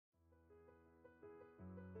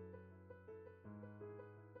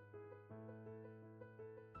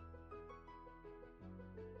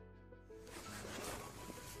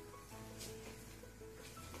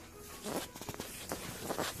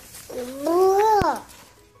Hello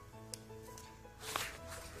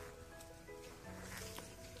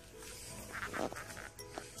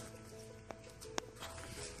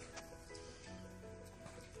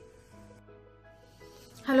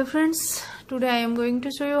friends, today I am going to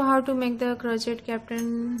show you how to make the crochet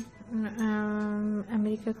Captain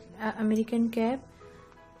American cap.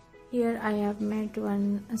 Here I have made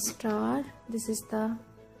one star. This is the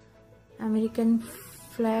American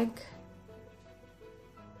flag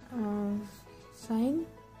sign.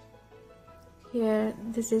 Here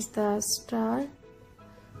this is the star.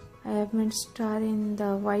 I have made star in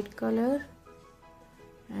the white color,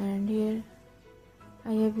 and here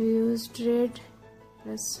I have used red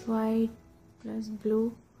plus white plus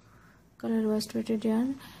blue color worsted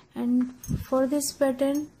yarn. And for this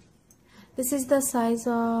pattern, this is the size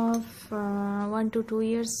of 1 to 2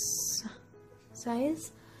 years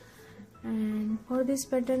size, and for this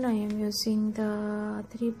pattern I am using the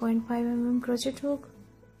 3.5 mm crochet hook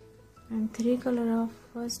and 3 color of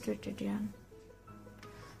worsted yarn.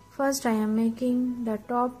 First I am making the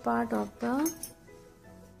top part of the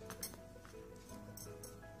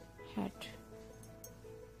hat.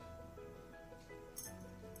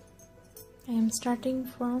 I am starting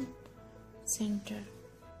from center.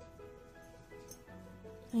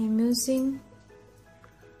 I am using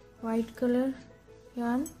white color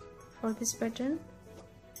yarn for this pattern.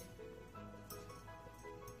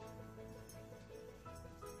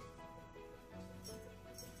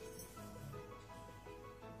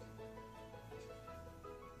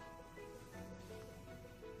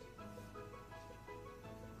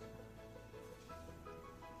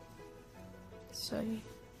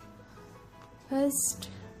 First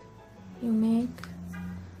you make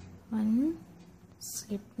one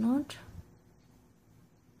slip knot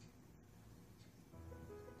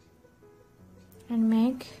and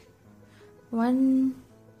make 1,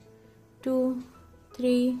 2,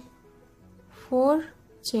 3, 4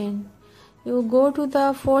 chain. You go to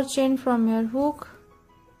the 4th chain from your hook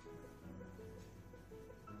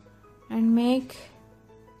and make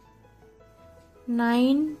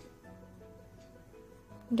 9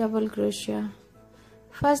 double crochet.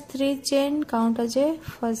 First 3 chain count as a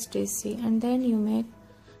first stitch, and then you make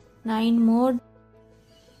 9 more.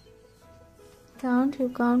 You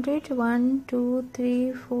count it 1, 2,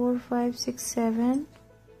 3, 4, 5, 6, 7,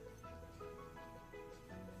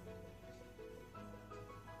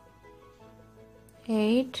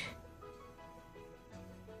 8,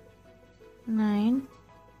 9,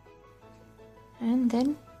 and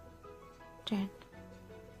then 10.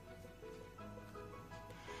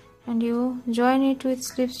 And you join it with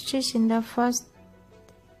slip stitch in the first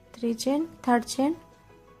 3 chain, 3rd chain,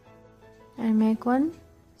 and make one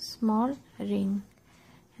small ring,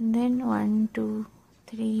 and then 1, 2,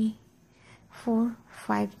 3, 4,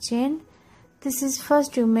 5 chain. This is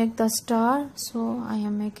first you make the star, so I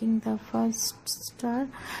am making the first star.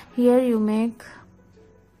 Here you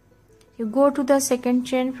go to the 2nd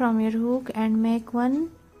chain from your hook and make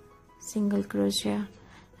one single crochet,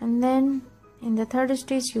 and then in the 3rd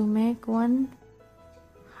stitch you make one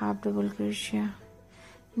half double crochet,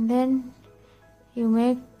 and then you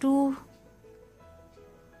make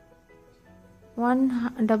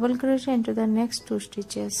 1 double crochet into the next 2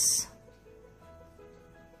 stitches,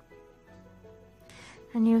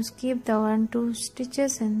 and you skip the 1, 2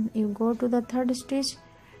 stitches, and you go to the 3rd stitch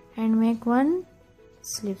and make one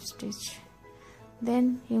slip stitch.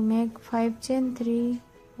 Then you make 5 chain, 3,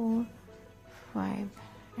 4, 5,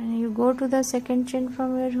 and you go to the 2nd chain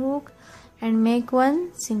from your hook and make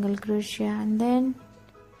one single crochet, and then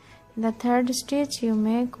in the 3rd stitch you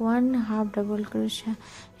make one half double crochet.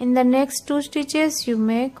 In the next 2 stitches you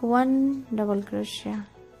make one double crochet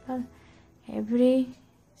for every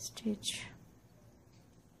stitch.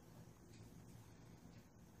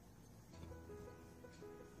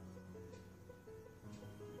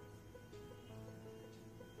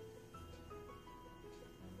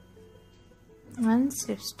 One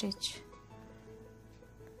slip stitch,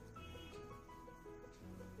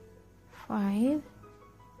 5,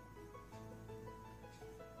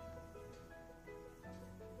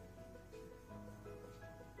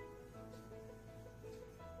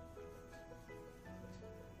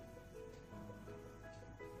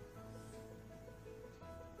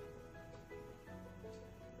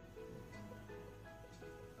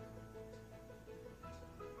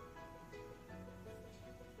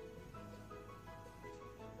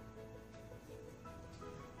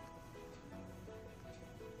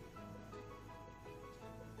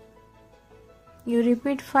 You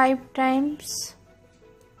repeat 5 times.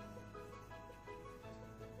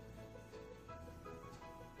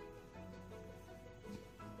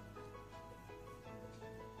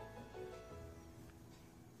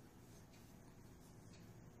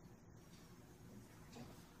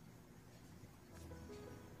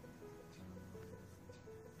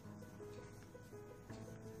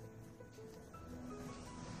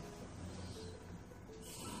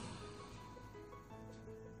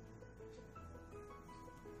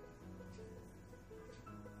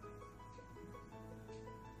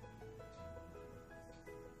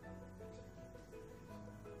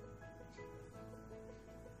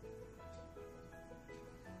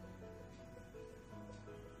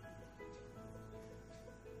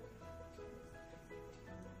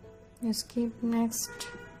 you skip next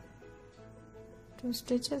 2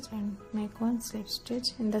 stitches and make 1 slip stitch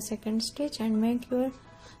in the second stitch and make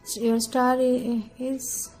your star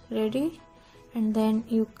is ready, and then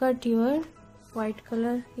you cut your white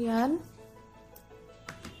color yarn.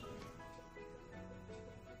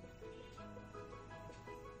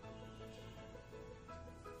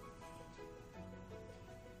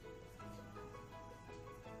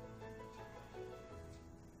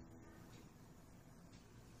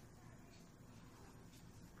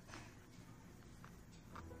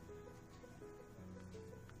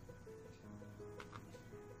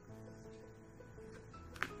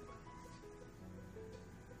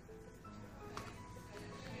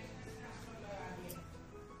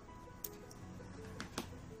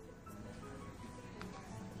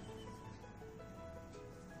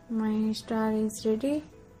 My star is ready,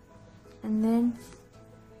 and then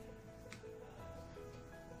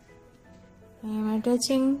I am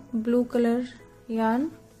attaching blue color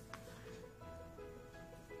yarn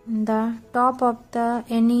in the top of the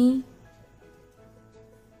any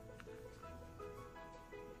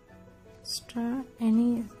star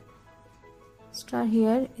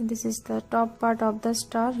here. This is the top part of the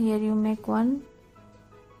star. Here you make 1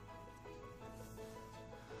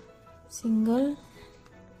 single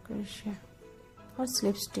crochet or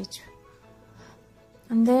slip stitch,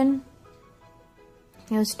 and then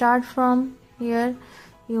you start from here.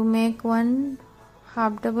 You make 1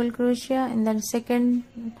 half double crochet in the second.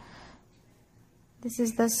 This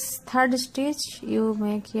is the third stitch. You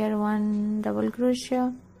make here 1 double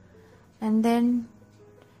crochet, and then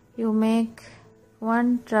you make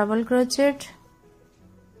 1 treble crochet,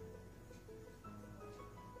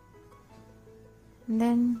 and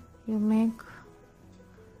then you make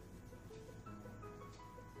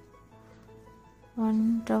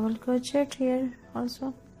 1 double crochet here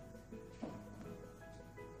also.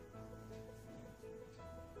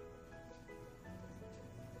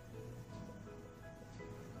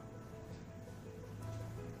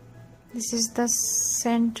 This is the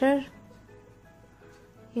center.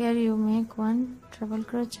 Here you make 1 treble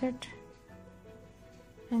crochet,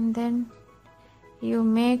 and then you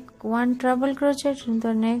make 1 treble crochet in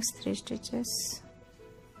the next 3 stitches.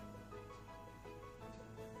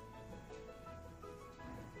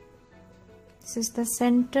 This is the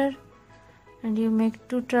center, and you make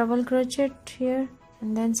 2 treble crochet here,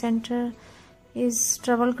 and then center is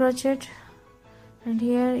treble crochet, and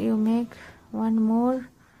here you make 1 more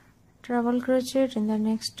treble crochet in the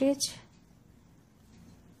next stitch.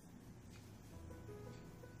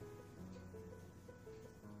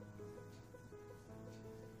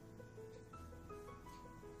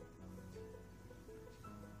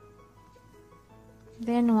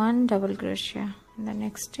 Then 1 double crochet in the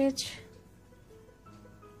next stitch.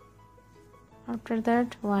 After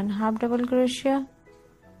that 1 half double crochet,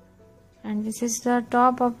 and this is the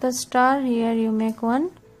top of the star. Here you make 1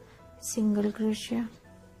 single crochet.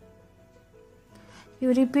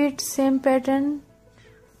 You repeat same pattern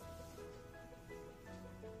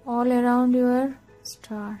all around your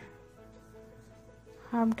star.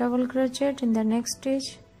 Half double crochet in the next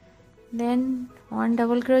stitch, then 1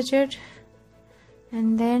 double crochet,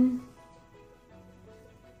 and then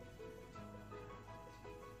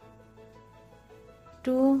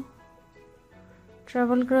 2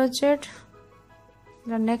 treble crochet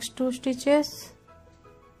the next 2 stitches.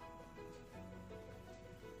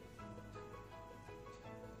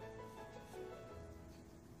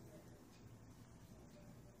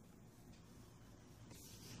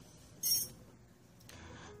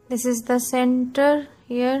 This is the center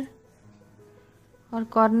here or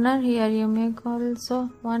corner. Here you make also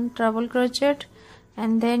 1 treble crochet,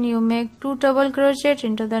 and then you make 2 double crochet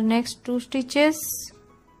into the next 2 stitches.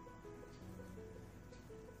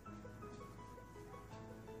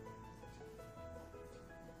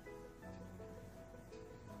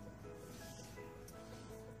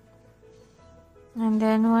 And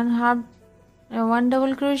then 1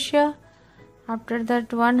 double crochet. After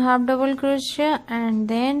that 1 half double crochet, and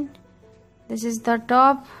then this is the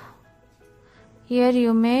top. Here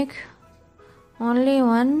you make only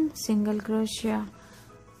 1 single crochet.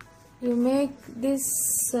 You make this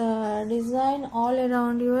design all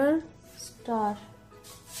around your star.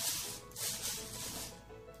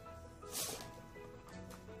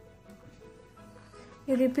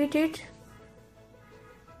 You repeat it.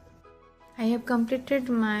 I have completed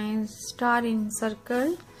my star in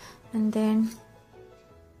circle, and then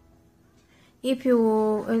if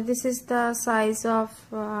you this is the size of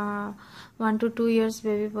 1 to 2 years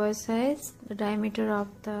baby boy size, the diameter of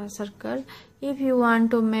the circle. If you want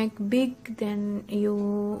to make big, then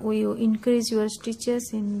you increase your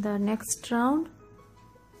stitches in the next round.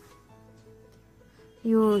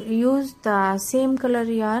 You use the same color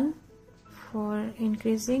yarn for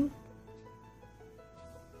increasing.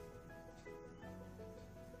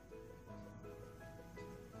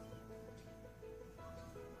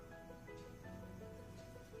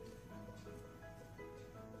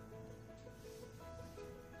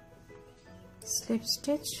 Slip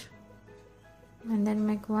stitch and then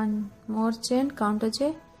make one more chain, counter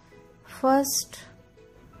J, first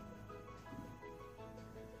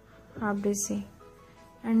half DC,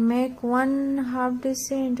 and make one half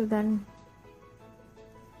DC into the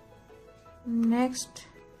next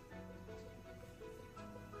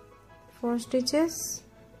 4 stitches.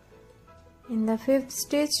 In the 5th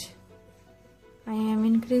stitch I am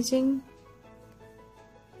increasing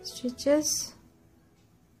stitches.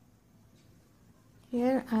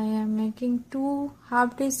 Here I am making 2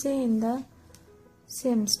 half DC in the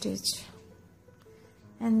same stitch,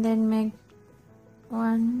 and then make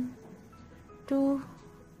 1, 2,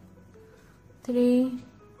 3,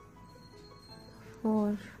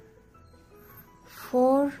 4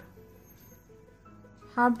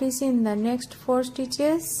 half DC in the next 4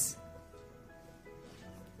 stitches,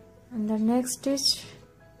 and the next stitch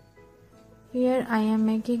here I am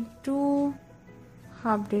making 2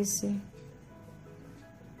 half DC.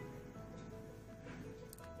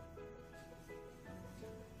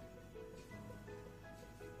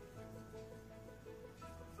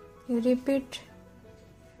 You repeat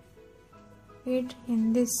it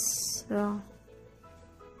in this row.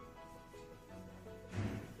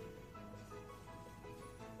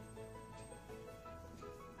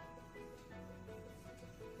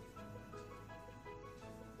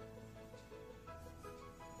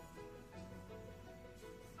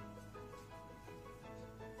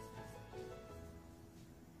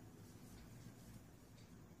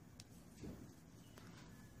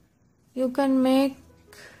 You can make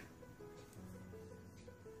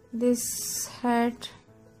this hat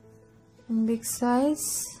in big size.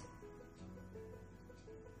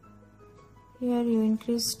 Here you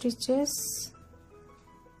increase stitches.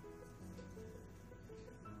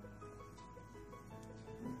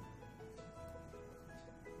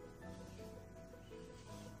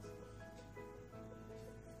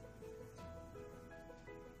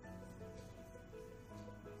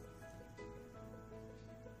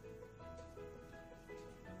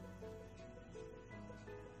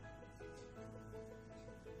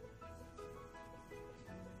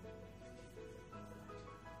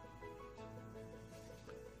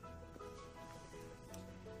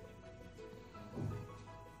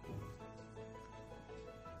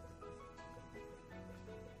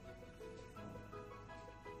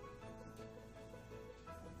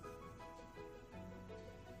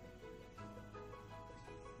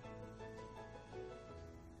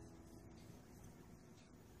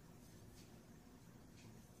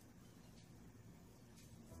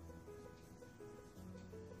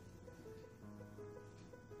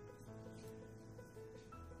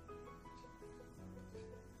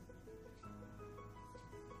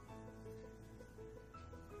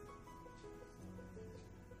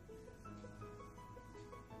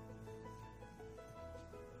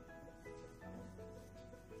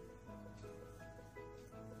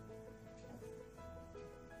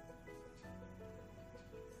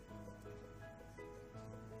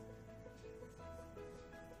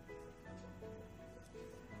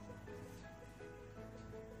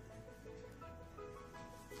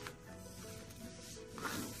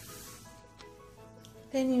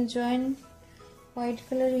 Then you join white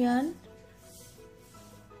color yarn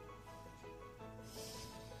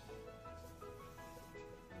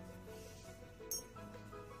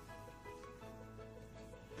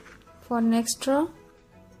for next row.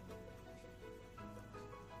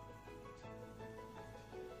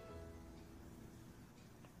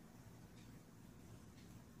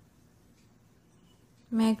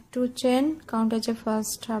 Make 2 chain, count as a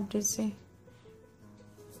first half DC,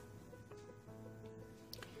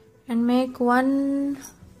 and make 1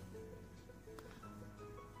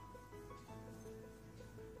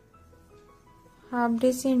 half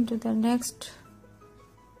DC into the next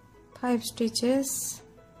 5 stitches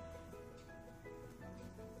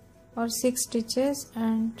or 6 stitches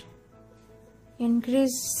and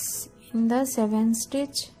increase in the 7th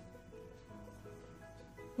stitch.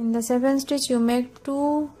 In the 7th stitch you make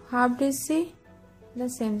 2 half DC the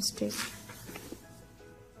same stitch.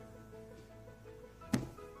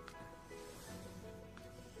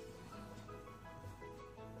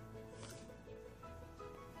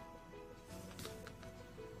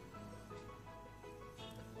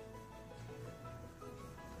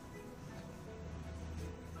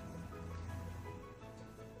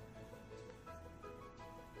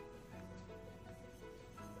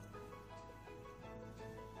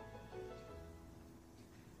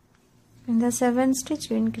 In the 7th stitch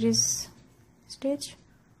you increase stitch.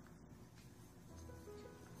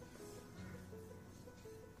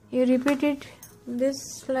 You repeat it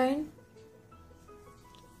this line.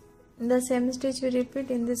 In the same stitch you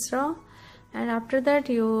repeat in this row, and after that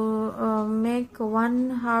you make one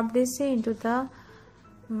half DC into the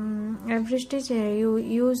every stitch. You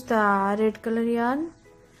use the red color yarn,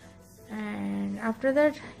 and after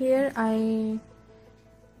that here I am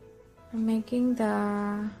making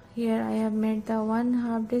the, here I have made the one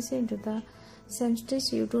half DC into the same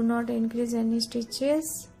stitch. You do not increase any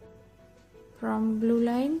stitches from blue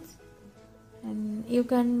lines, and you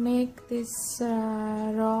can make this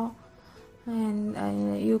row,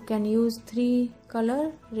 and you can use 3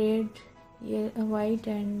 color, red, white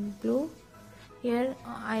and blue. Here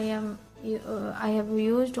I have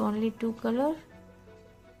used only 2 color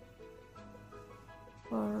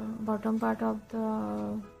for bottom part of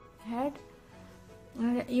the head.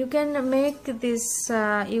 You can make this,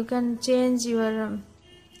 you can change your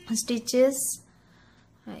stitches.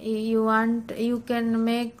 You want, you can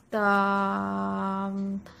make the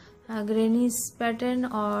granny's pattern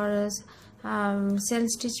or cell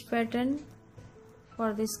stitch pattern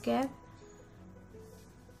for this cap.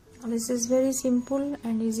 This is very simple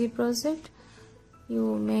and easy project.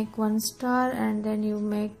 You make one star and then you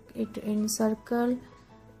make it in circle,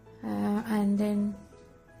 and then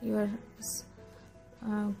your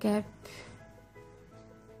cap,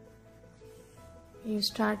 you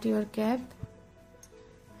start your cap,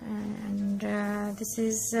 and this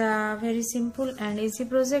is very simple and easy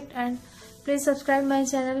project. And please subscribe my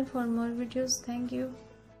channel for more videos. Thank you.